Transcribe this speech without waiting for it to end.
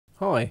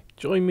Hi,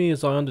 join me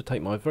as I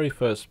undertake my very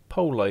first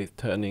pole-lathe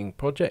turning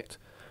project,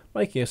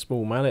 making a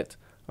small mallet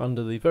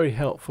under the very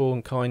helpful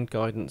and kind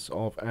guidance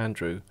of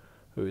Andrew,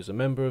 who is a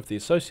member of the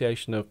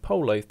Association of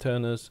Pole-Lathe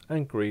Turners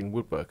and Green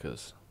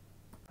Woodworkers.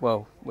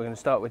 Well, we're going to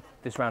start with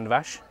this round of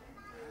ash.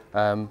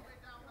 I'm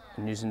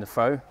using the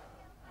froe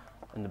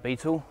and the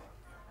beetle.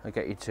 I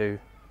get you to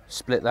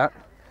split that.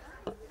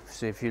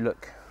 So if you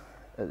look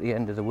at the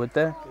end of the wood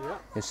there,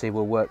 you'll see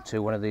we'll work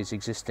to one of these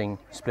existing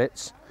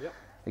splits.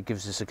 It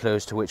gives us a clue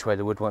as to which way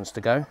the wood wants to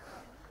go.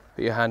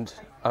 Put your hand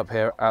up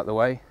here out the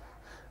way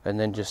and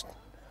then just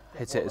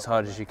hit it as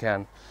hard as you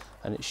can,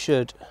 and it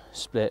should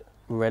split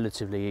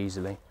relatively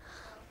easily.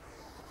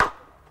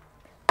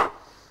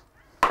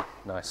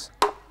 Nice.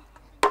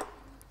 Now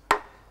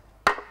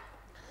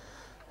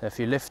if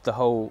you lift the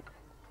whole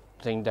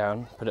thing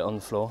down, put it on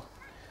the floor,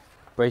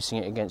 bracing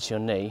it against your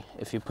knee,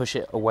 if you push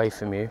it away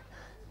from you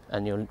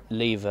and your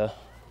lever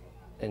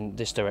in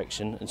this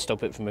direction and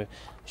stop it from moving,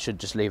 it should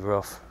just lever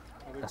off.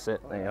 That's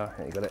it, there you are,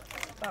 you got it.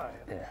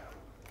 Yeah.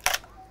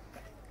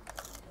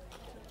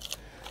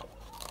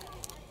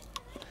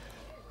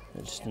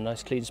 Just a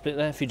nice clean split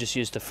there. If you just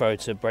use the froe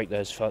to break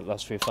those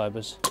last few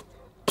fibres.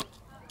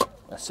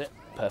 That's it,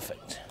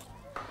 perfect.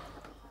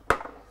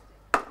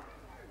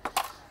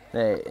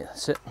 There,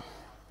 that's it.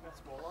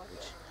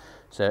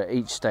 So at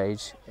each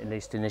stage, at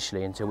least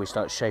initially, until we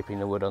start shaping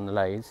the wood on the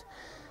lathe,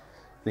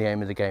 the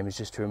aim of the game is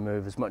just to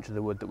remove as much of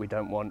the wood that we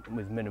don't want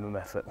with minimum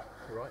effort.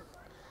 Right.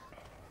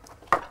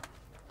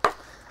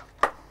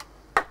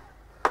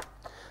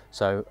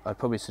 So I'd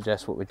probably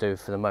suggest what we do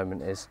for the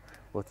moment is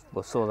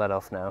we'll saw that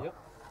off now. Yep.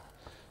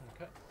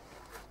 Okay.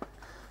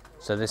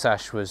 So this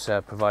ash was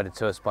provided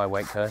to us by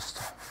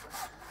Wakehurst,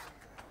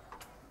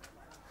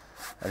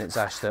 and it's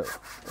ash that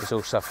is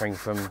all suffering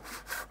from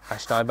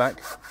ash dieback.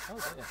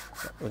 Oh, yeah.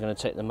 We're going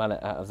to take the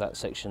mallet out of that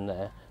section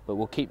there, but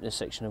we'll keep this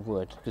section of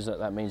wood, because what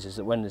that means is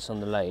that when it's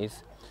on the lathe,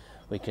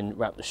 we can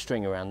wrap the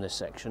string around this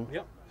section,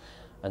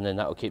 and then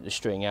that will keep the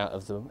string out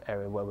of the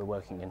area where we're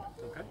working in.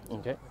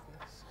 Okay.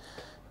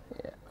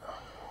 Yeah.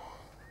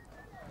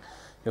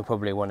 You'll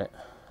probably want it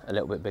a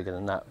little bit bigger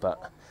than that,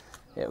 but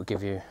it will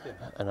give you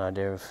an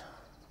idea of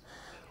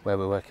where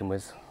we're working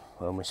with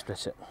when we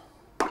split it.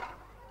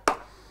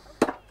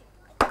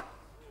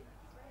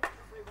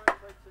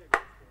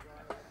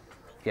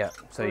 Yeah,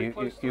 so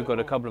you've got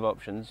a couple of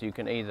options. You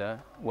can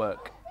either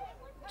work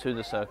to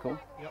the circle,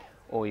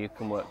 or you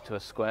can work to a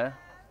square,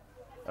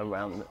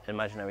 around an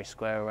imaginary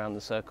square around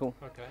the circle.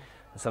 Okay.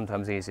 It's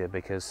sometimes easier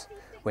because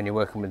when you're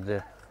working with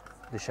the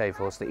shave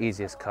horse, the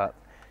easiest cut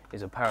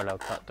is a parallel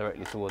cut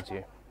directly towards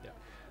you.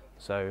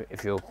 So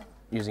if you're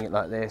using it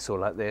like this or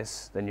like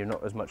this, then you're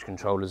not as much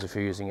control as if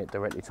you're using it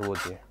directly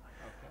towards you.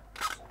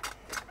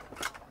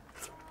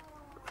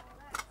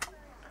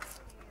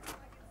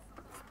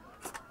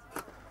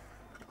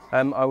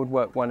 I would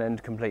work one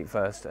end complete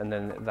first, and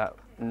then that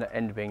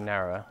end being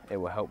narrower, it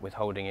will help with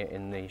holding it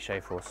in the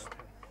shave horse.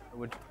 I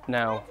would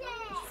now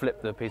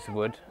flip the piece of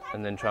wood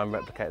and then try and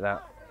replicate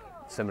that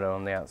similar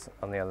on the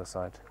other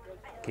side.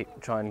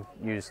 Try and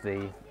use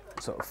the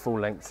sort of full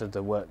length of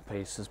the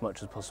workpiece as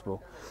much as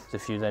possible. So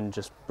if you then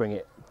just bring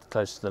it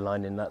close to the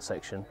line in that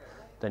section,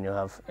 then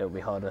it'll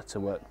be harder to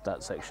work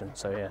that section.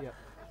 So yeah,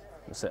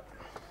 that's it.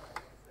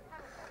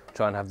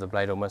 Try and have the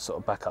blade almost sort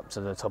of back up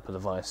to the top of the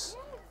vise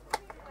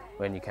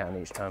when you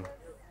can each time.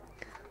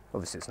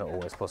 Obviously it's not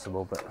always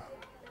possible, but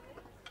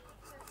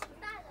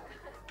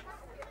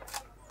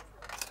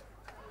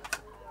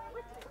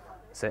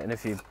that's it. And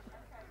if you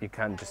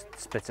can just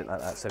split it like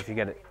that, so if you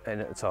get it in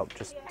at the top,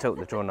 just tilt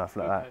the draw knife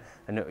like that,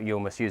 and you're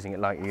almost using it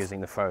like you're using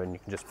the froe, and you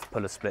can just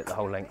pull a split the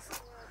whole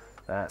length.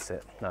 That's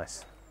it,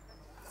 nice.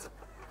 So,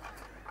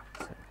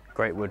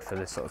 great wood for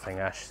this sort of thing,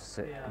 ash.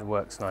 So it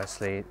works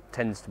nicely, it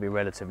tends to be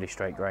relatively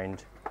straight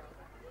grained.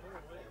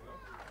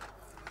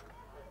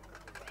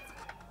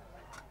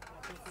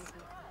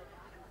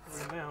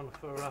 Renowned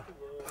for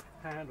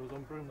handles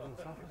on brooms and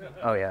stuff, isn't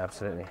it? Oh yeah,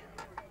 absolutely.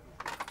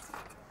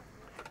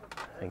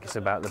 I think it's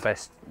about the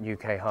best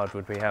UK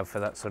hardwood we have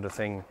for that sort of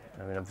thing.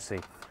 I mean, obviously,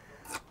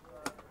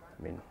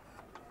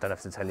 don't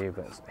have to tell you,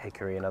 but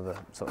hickory and other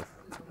sort of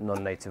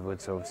non-native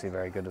woods are obviously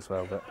very good as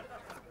well. But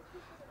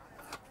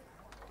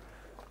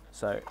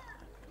so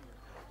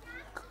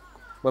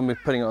when we're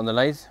putting it on the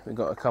lathe, we've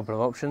got a couple of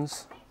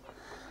options.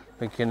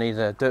 We can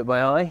either do it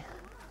by eye,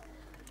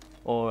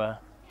 or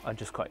I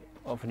just quite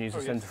often use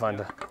a centre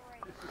finder.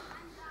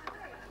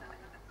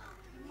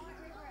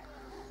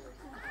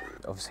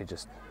 Obviously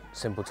just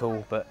simple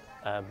tool, but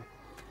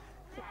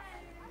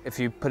if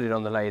you put it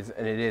on the lathe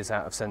and it is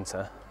out of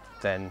centre,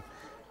 then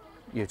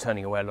you're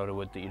turning away a lot of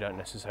wood that you don't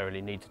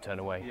necessarily need to turn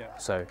away.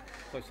 So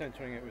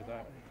centering it with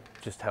that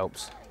just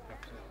helps.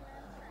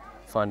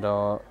 Find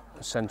our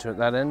centre at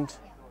that end,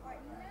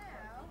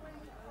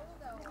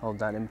 hold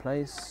that in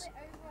place,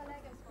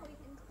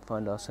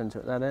 find our centre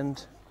at that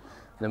end.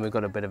 Then we've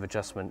got a bit of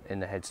adjustment in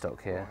the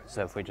headstock here,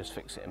 so if we just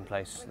fix it in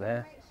place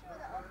there,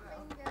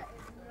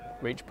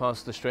 reach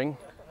past the string,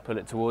 pull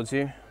it towards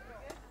you,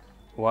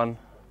 1,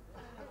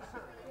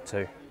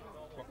 2.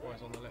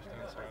 Clockwise on the left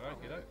hand side,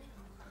 okay.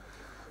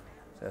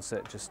 That's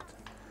it, just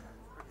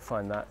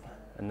find that.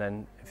 And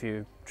then if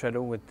you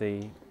treadle with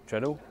the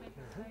treadle,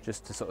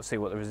 just to sort of see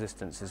what the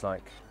resistance is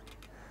like.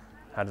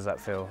 How does that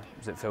feel?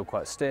 Does it feel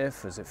quite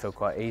stiff? Does it feel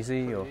quite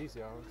easy? Pretty or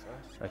easy, I would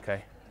say.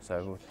 Okay,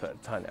 so we'll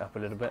tighten it up a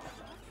little bit.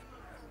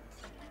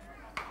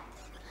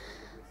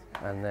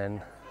 And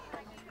then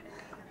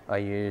I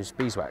use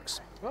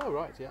beeswax. Oh,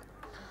 right, yeah.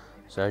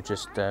 So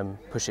just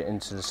push it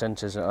into the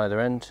centres at either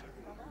end.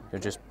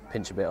 You'll just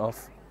pinch a bit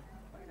off.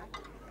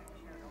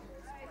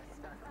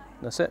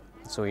 That's it.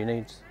 That's all you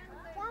need.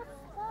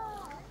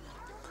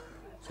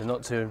 So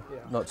not too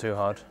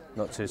hard,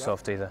 not too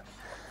soft either.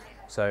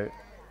 So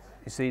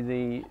you see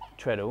the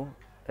treadle,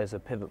 there's a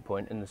pivot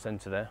point in the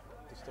centre there.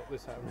 To stop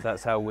this happening.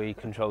 That's how we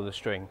control the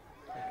string.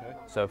 Okay.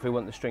 So if we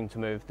want the string to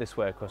move this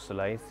way across the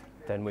lathe,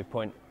 then we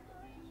point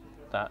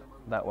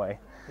that way.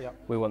 Yep.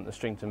 We want the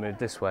string to move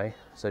this way,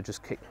 so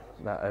just kick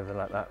that over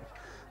like that.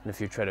 And if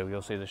you treadle,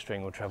 you'll see the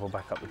string will travel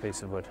back up the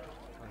piece of wood.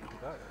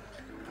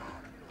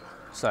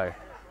 So,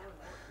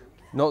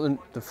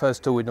 not the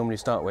first tool we'd normally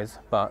start with,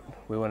 but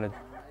we want to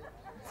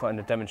find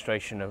a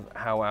demonstration of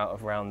how out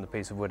of round the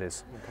piece of wood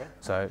is. Okay.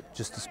 So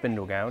just a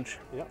spindle gouge.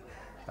 Yep.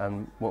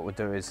 And what we'll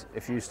do is,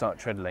 if you start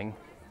treadling,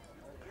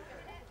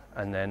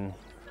 and then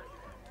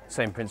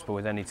same principle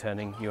with any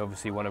turning, you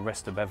obviously want to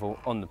rest the bevel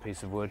on the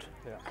piece of wood.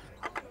 Yeah.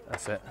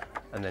 That's it.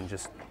 And then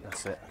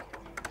that's it.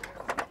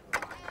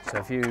 So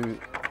if you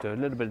do a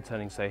little bit of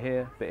turning, say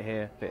here, bit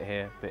here, bit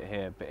here, bit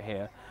here, bit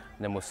here, and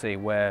then we'll see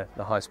where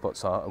the high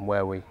spots are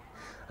and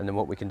and then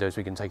what we can do is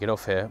we can take it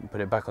off here and put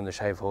it back on the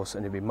shave horse,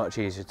 and it'll be much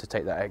easier to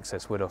take that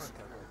excess wood off.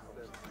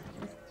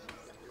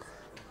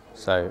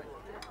 So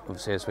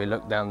obviously as we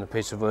look down the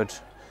piece of wood,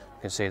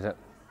 you can see that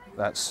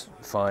that's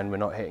fine, we're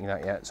not hitting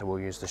that yet, so we'll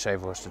use the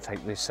shave horse to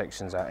take these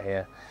sections out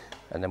here,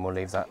 and then we'll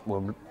leave that.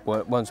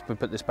 Once we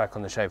put this back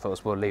on the shave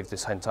horse, we'll leave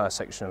this entire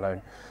section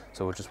alone.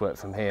 So we'll just work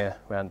from here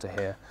round to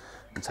here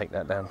and take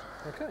that down.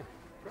 Okay.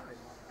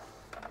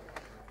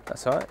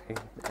 That's all right, you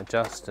can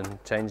adjust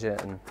and change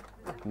it, and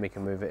we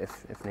can move it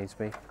if needs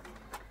be.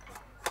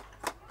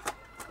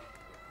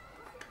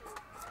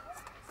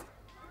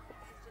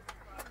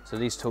 So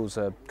these tools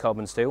are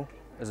carbon steel,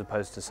 as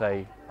opposed to,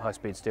 say,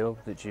 high-speed steel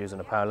that you use on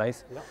a power lathe.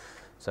 Yep.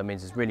 So it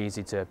means it's really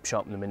easy to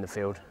sharpen them in the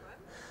field.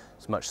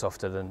 It's much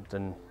softer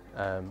than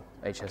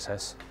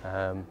HSS.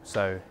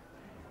 So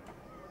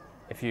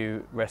if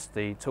you rest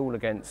the tool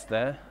against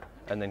there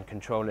and then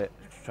control it,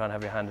 try and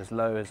have your hand as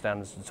low as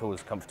down as the tool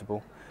is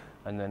comfortable,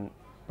 and then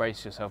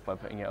brace yourself by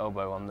putting your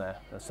elbow on there.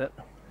 That's it.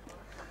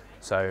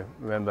 So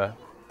remember,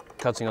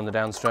 cutting on the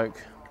downstroke,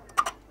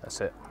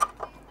 that's it.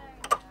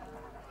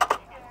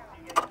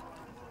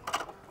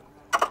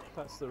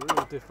 That's the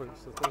real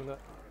difference, the thing that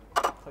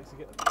takes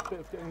a bit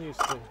of getting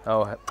used to.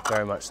 Oh,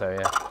 very much so,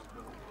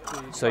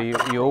 yeah. So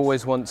you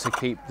always want to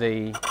keep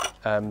the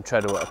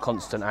treadle at a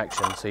constant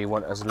action. So you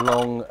want as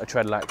long a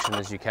treadle action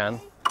as you can,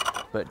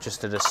 but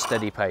just at a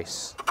steady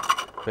pace.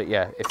 But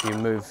yeah, if you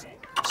move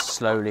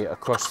slowly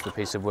across the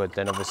piece of wood,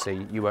 then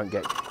obviously you won't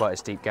get quite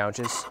as deep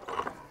gouges.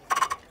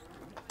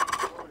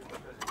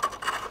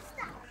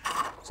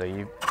 So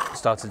you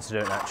started to do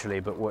it naturally,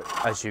 but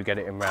as you get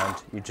it in round,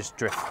 you just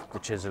drift the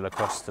chisel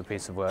across the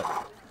piece of work,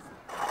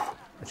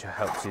 which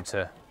helps you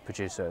to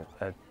produce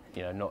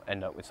not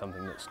end up with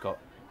something that's got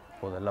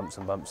all the lumps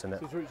and bumps in it.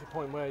 So you've reached a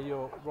point where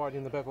you're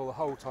riding the bevel the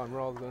whole time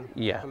rather than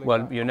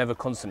You're never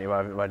constantly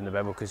riding the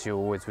bevel, because you're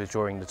always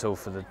withdrawing the tool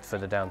for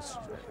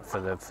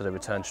the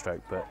return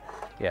stroke. But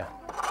yeah.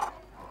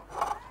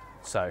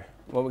 So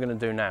what we're going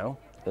to do now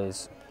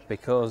is,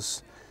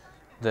 because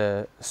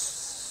the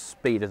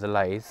speed of the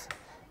lathe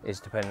is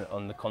dependent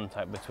on the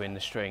contact between the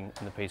string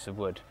and the piece of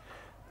wood,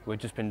 we've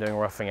just been doing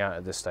roughing out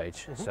at this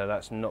stage, so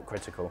that's not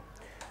critical.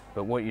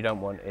 But what you don't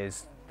want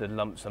is the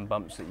lumps and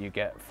bumps that you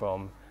get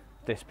from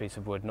this piece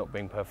of wood not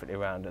being perfectly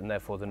round, and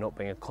therefore there not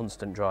being a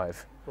constant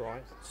drive.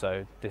 Right.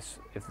 So if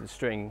the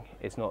string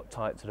is not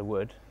tight to the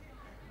wood,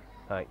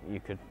 like you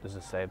could, as I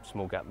say, a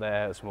small gap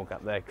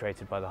there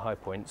created by the high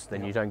points,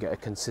 then you don't get a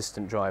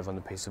consistent drive on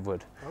the piece of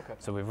wood. Okay.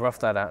 So we've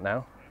roughed that out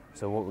now.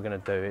 So what we're going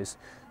to do is,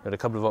 we've got a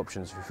couple of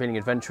options. If you're feeling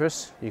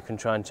adventurous, you can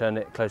try and turn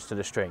it close to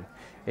the string.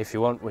 If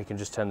you want, we can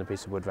just turn the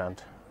piece of wood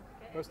round.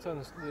 Let's turn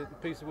the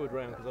piece of wood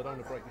round, because I don't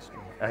want to break the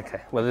string.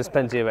 Okay, well there's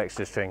plenty of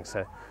extra string,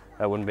 so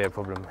that wouldn't be a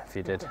problem if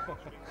you did.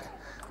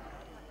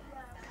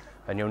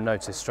 And you'll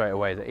notice straight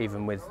away that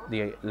even with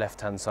the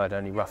left-hand side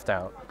only roughed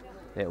out,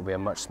 it will be a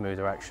much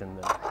smoother action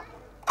than...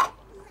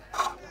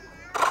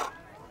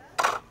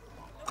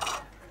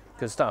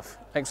 Good stuff,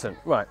 excellent.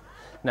 Right,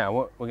 now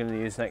what we're going to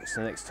use next,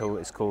 the next tool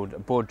is called a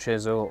board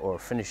chisel or a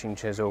finishing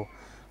chisel,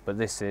 but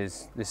this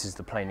is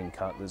the planing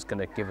cut that's going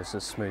to give us a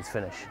smooth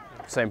finish.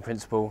 Same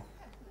principle,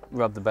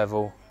 rub the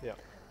bevel.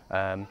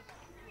 Yeah.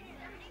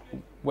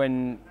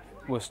 When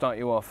we'll start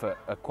you off at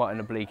quite an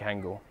oblique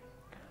angle,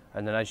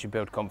 and then as you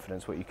build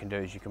confidence, what you can do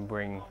is you can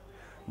bring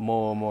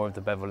more and more of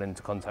the bevel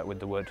into contact with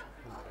the wood.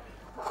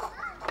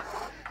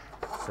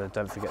 So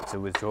don't forget to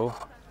withdraw.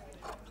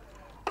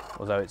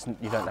 Although it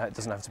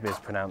doesn't have to be as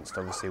pronounced,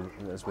 obviously,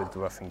 as with the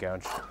roughing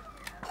gouge.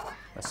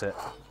 That's it.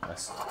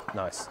 That's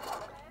nice.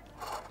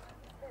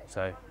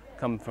 So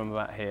come from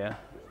about here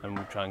and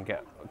we'll try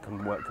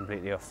and work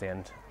completely off the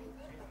end.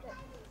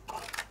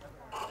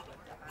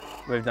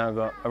 We've now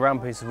got a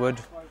round piece of wood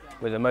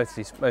with a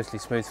mostly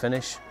smooth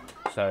finish.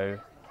 So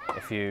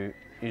if you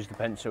use the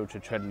pencil to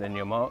tread in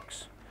your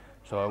marks,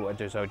 so what I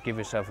do is I would give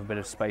yourself a bit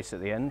of space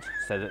at the end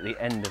so that the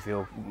end of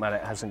your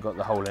mallet hasn't got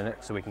the hole in it,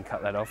 so we can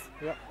cut that off.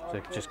 Yep.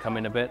 So just come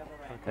in a bit,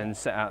 then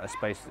set out a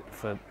space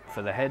for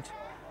the head.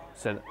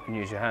 So you can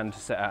use your hand to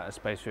set out a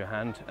space for your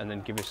hand, and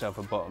then give yourself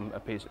a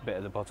bit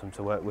of the bottom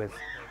to work with.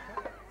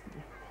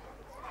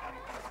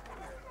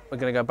 We're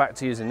going to go back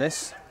to using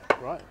this,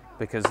 Right.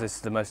 because this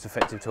is the most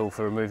effective tool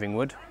for removing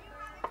wood.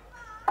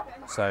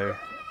 So,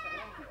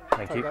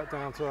 thank you. Take that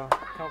down to a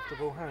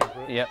comfortable hand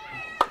grip. Yep,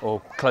 or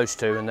close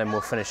to, and then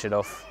we'll finish it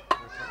off.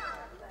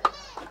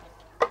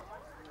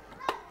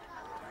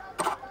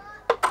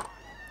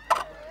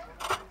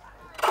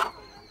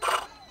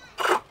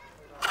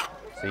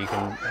 So you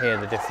can hear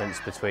the difference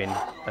between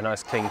a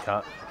nice clean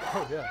cut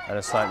Oh, yeah. and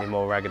a slightly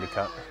more raggedy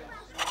cut.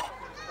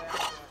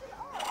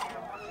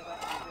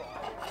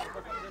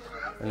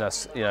 And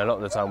that's, you know, a lot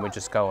of the time we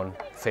just go on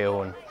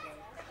feel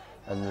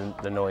and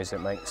the noise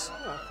it makes.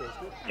 Oh, that feels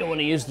good. You want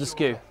to use the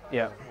skew?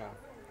 Yeah.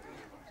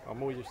 Yeah. I'm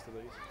more used to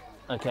these.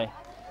 Okay.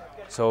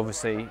 So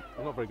obviously,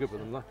 I'm not very good with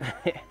them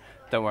though.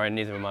 don't worry,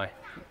 neither am I.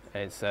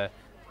 It's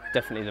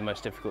definitely the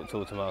most difficult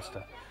tool to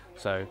master.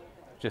 So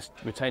just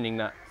retaining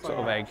that sort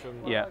of edge,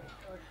 action. yeah.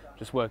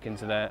 Just work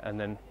into there and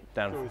then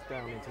down. Goes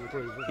down into the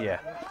groove, isn't Yeah.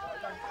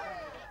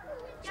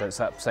 So it's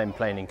that same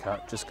planing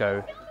cut. Just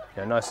go,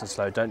 you know, nice and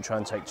slow. Don't try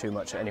and take too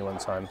much at any one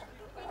time.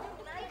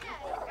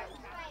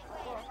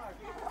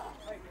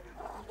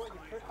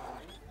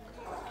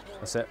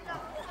 That's it.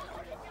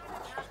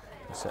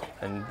 That's it.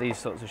 And these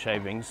sorts of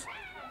shavings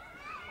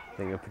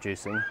that you're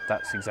producing,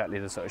 that's exactly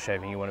the sort of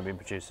shaving you want to be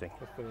producing.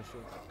 The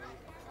finishing.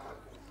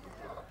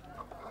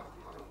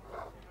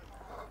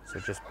 So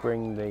just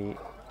bring the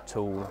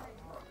tool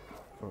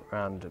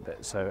around a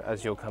bit. So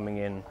as you're coming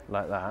in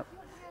like that,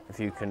 if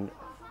you can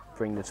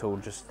bring the tool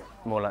just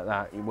more like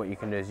that, what you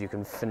can do is you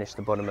can finish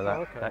the bottom of that,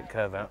 okay. that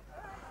curve out.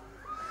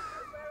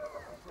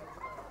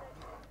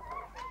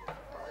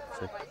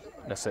 So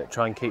that's it.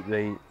 Try and keep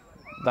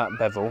that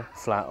bevel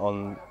flat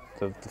on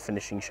the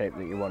finishing shape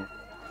that you want.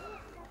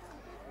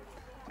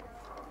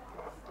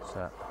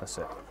 So that's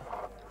it.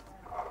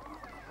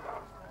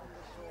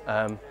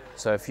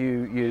 So if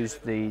you use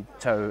the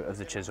toe of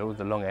the chisel,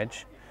 the long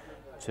edge,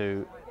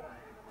 to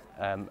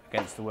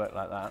against the work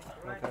like that,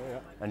 Okay, yeah.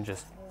 and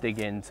just dig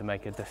in to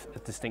make a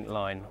distinct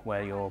line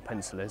where your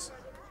pencil is.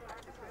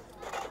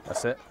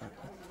 That's it.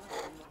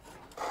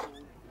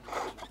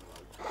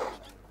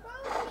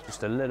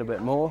 Just a little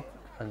bit more,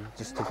 and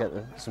just to get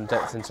some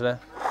depth into there.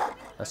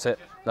 That's it,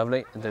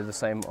 lovely. And do the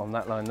same on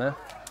that line there.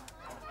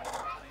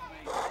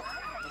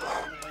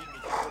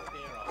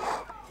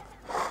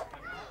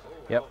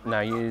 Yep, now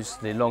use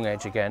the long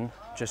edge again,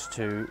 just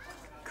to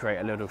create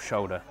a little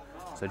shoulder.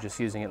 So just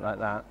using it like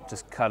that,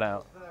 just cut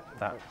out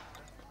that.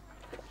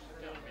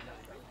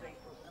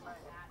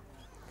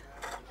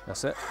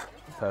 That's it,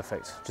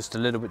 perfect. Just a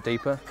little bit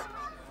deeper.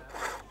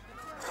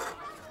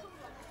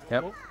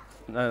 Yep,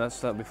 no,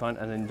 that'll be fine.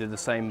 And then do the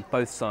same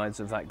both sides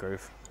of that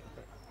groove.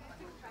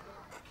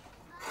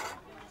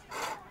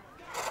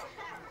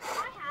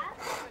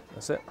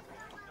 That's it.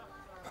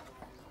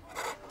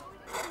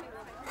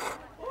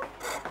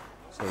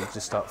 So you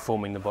just start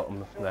forming the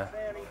bottom there.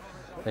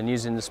 Then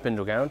using the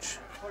spindle gouge,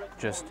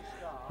 just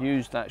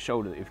use that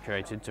shoulder that you've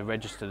created to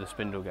register the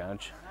spindle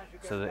gouge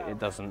so that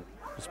the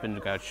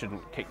spindle gouge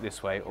shouldn't kick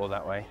this way or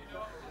that way.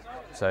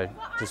 So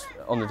just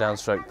on the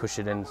downstroke, push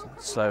it in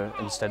slow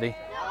and steady.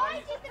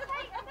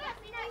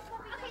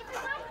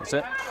 That's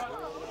it.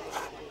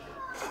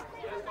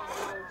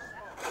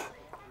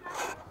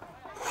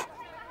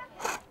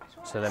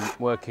 So then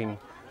working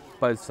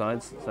both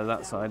sides, so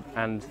that side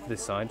and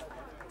this side,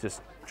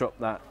 just drop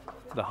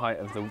the height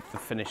of the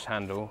finished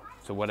handle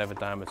to whatever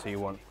diameter you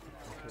want.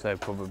 So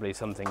probably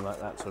something like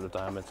that sort of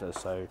diameter.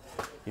 So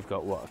you've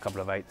got what, a couple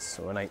of eighths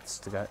or an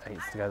eighth to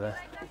go there.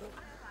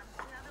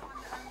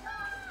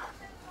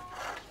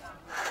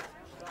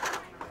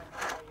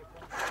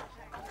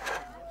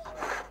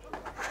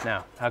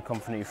 Now, how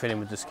confident are you feeling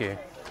with the skew?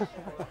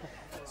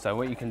 So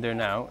what you can do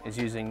now is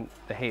using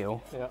the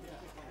heel. Yeah.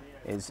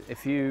 Is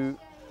if you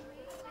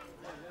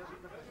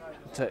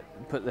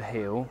put the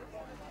heel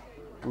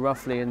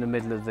roughly in the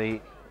middle of the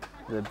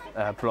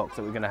block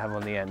that we're going to have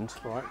on the end,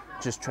 Right.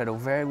 just treadle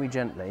very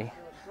gently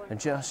and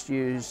just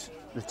use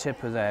the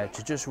tip of there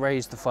to just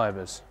raise the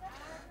fibres.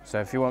 So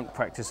if you want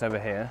practice over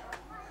here,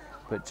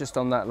 but just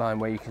on that line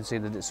where you can see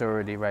that it's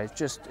already raised,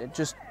 just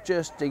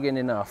dig in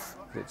enough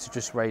to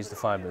just raise the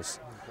fibres.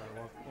 Okay,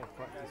 well, I'll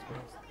practice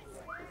first.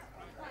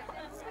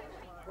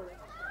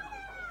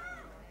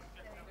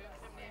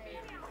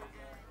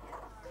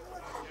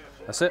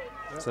 That's it.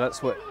 So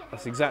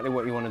that's exactly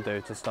what you want to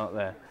do to start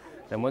there.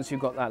 Then once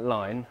you've got that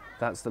line,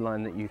 that's the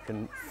line that you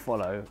can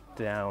follow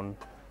down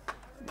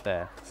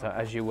there. So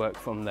as you work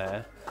from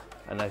there,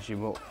 and as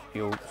you'll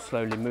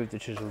slowly move the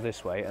chisel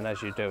this way, and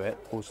as you do it,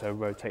 also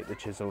rotate the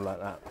chisel like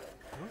that.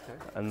 Okay.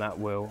 And that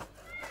will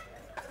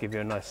give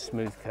you a nice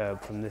smooth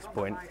curve from this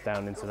point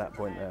down into that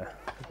point there.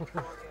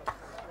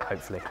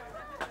 Hopefully.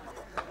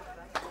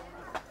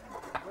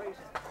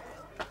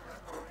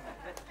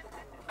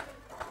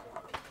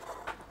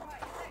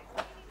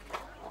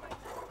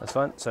 That's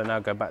fine. So now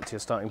go back to your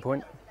starting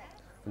point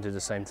and do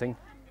the same thing.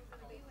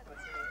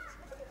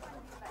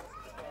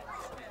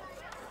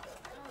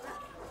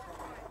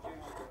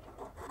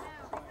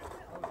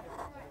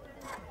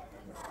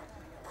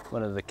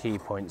 One of the key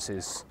points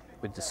is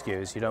with the skew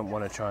is you don't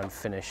want to try and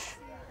finish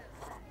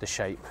the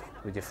shape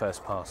with your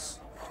first pass.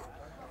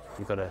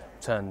 You've got to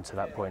turn to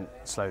that point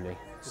slowly.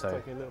 Just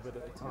taking a little bit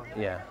at a time.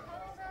 Yeah.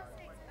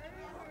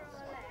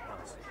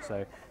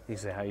 So you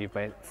see how you've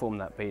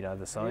formed that bead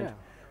either side. Yeah.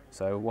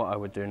 So what I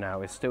would do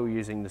now is still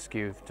using the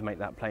skew to make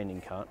that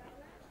planing cut.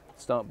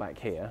 Start back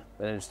here,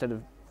 but then instead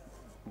of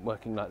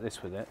working like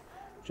this with it,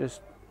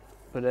 just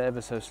put an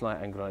ever so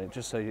slight angle on it,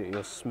 just so that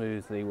you're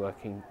smoothly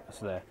working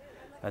there.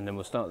 And then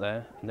we'll start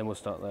there, and then we'll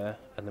start there,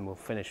 and then we'll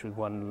finish with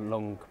one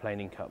long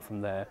planing cut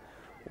from there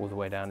all the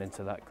way down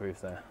into that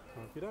groove there.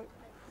 Okey-doke.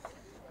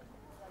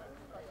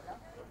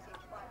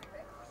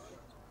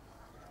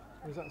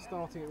 Is that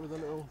starting it with a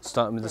little...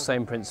 Starting with the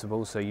same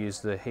principle, so use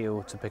the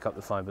heel to pick up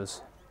the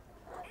fibres.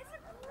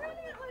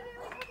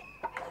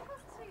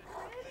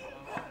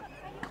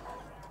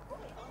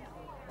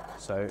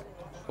 So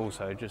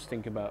also just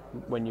think about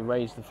when you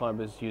raise the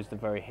fibres, use the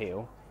very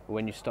heel, but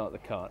when you start the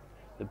cut,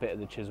 the bit of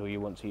the chisel you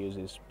want to use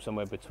is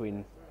somewhere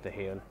between the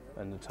heel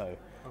and the toe.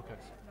 Okay.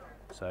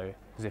 So,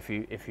 because if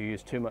you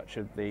use too much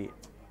of the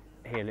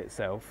heel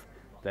itself,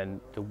 then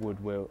the wood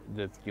will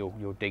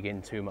you'll dig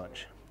in too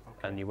much,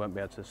 okay, and you won't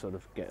be able to sort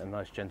of get a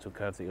nice gentle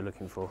curve that you're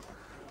looking for.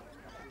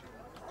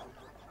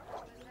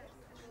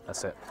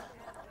 That's it.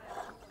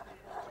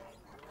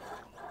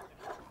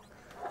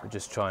 But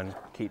just try and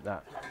keep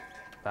that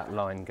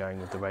line going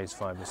with the raised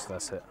fibres.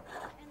 That's it.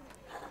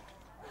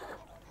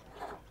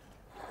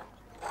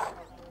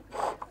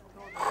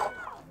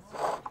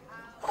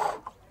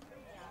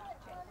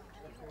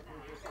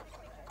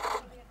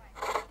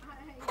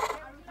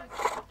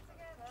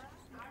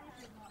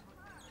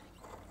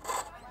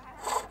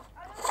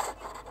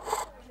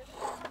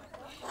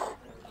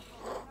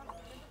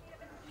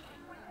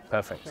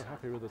 Perfect. Okay,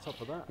 happy with the top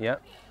of that. Yeah.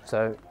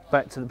 So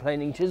back to the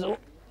planing chisel,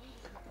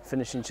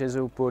 finishing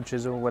chisel, broad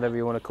chisel, whatever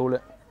you want to call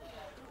it.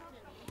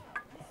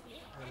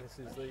 And this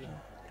is the...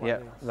 Yeah,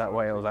 that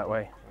way or that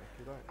way.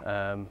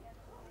 Okey-doke.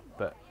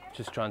 But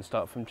just try and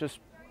start from just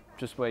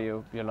where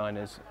your line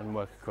is and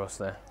work across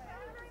there.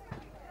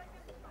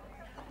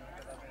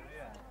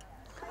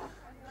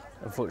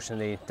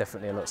 Unfortunately,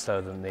 definitely a lot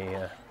slower than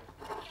the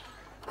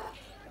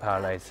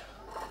Pole-Lathe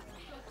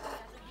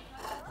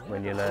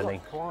when you're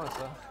learning. It's a lot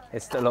quieter.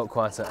 It's a lot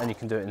quieter, and you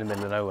can do it in the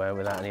middle of nowhere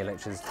without any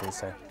electricity.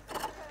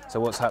 So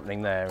what's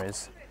happening there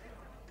is,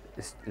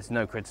 it's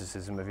no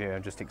criticism of you,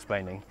 I'm just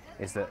explaining,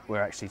 is that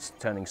we're actually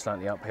turning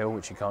slightly uphill,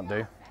 which you can't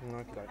do.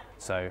 Okay.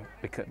 So,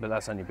 but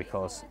that's only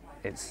because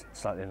it's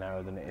slightly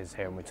narrower than it is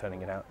here and we're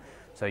turning it out.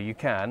 So you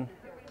can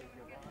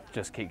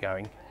just keep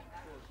going,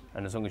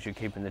 and as long as you're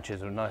keeping the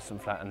chisel nice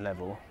and flat and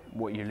level,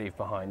 what you leave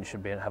behind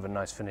should have a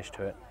nice finish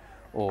to it,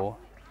 or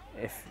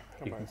if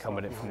you can come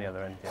at it from the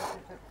other end. Yeah.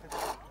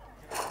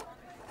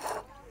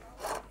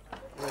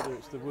 Whether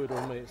it's the wood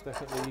or me, it's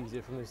definitely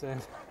easier from this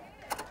end.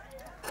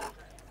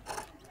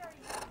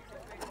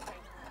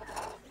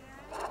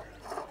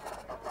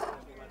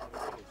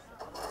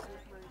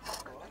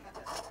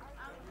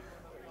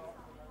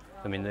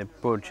 I mean, the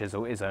broad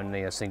chisel is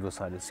only a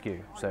single-sided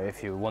skew, so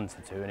if you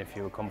wanted to and if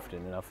you were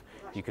confident enough,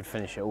 you could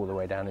finish it all the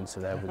way down into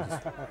there.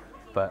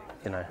 But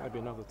you know, Maybe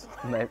another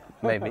time.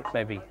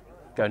 maybe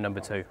go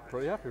number 2.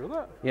 Pretty happy with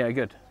that. Yeah,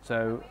 good.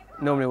 So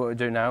normally what we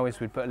do now is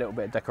we put a little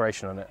bit of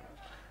decoration on it.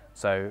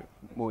 So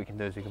what we can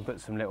do is we can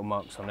put some little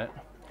marks on it,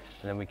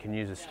 and then we can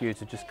use a skew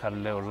to just cut a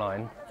little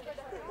line.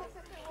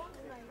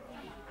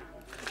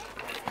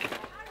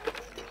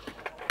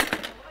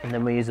 And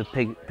then we use a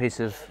piece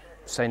of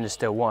stainless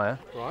steel wire,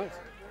 Right.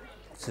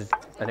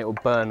 and it will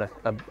burn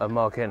a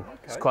mark in.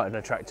 It's quite an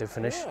attractive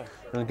finish. Yeah.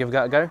 You want to give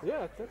that a go?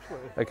 Yeah,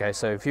 definitely. Okay,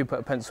 so if you put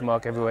a pencil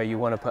mark everywhere you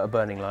want to put a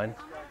burning line,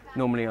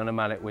 normally on a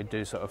mallet we'd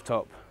do sort of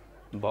top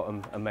and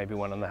bottom and maybe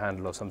one on the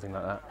handle or something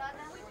like that.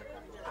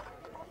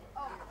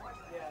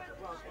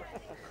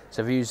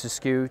 So if you use the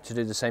skew to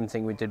do the same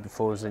thing we did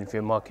before as if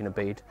you're marking a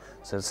bead,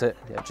 so that's it,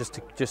 yeah,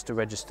 just to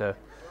register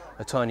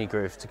a tiny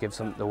groove to give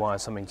the wire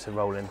something to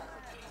roll in.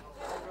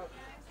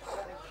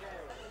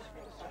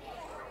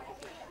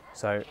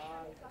 So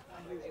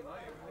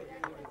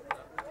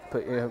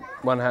put your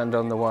one hand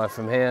on the wire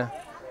from here,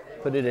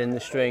 put it in the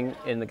string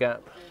in the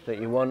gap that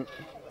you want,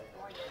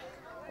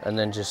 and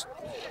then just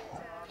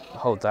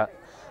hold that.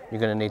 You're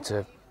going to need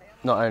to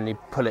not only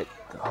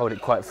hold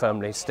it quite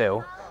firmly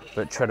still,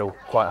 but treadle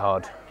quite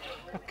hard.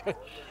 Okay.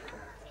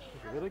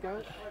 Give it a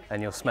go.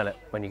 And you'll smell it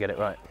when you get it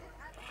right.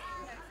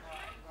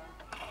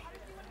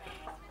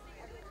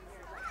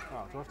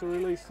 Oh, do I have to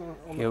release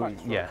on the back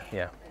foot?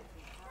 Yeah.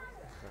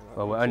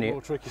 Well, we're only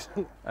More tricky.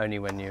 only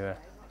when you.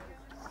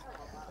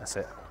 That's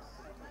it.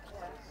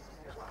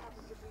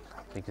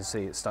 You can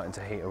see it's starting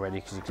to heat already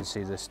because you can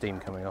see the steam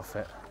coming off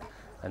it,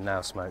 and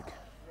now smoke.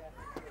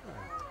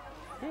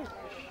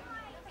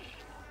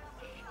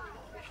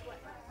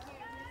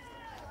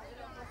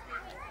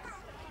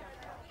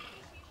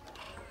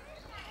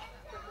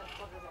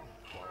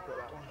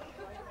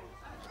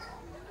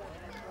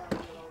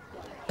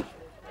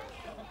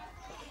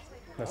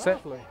 That's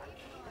it. Lovely.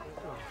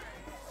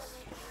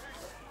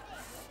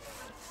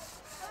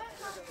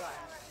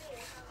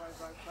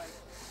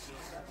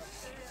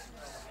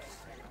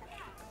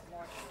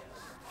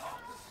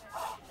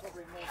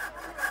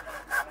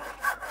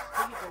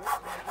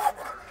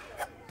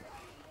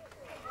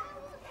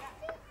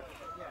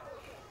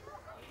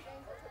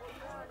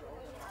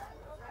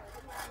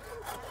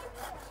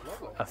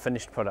 A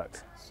finished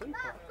product. Super.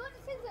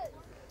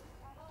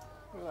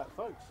 Look at that,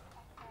 folks.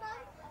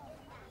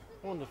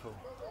 Wonderful.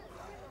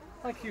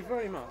 Thank you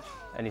very much.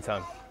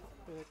 Anytime.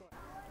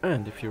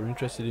 And if you're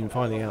interested in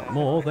finding out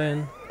more,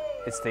 then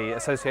It's the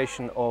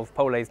Association of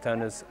Pole-Lathe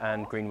Turners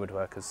and Green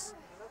Woodworkers.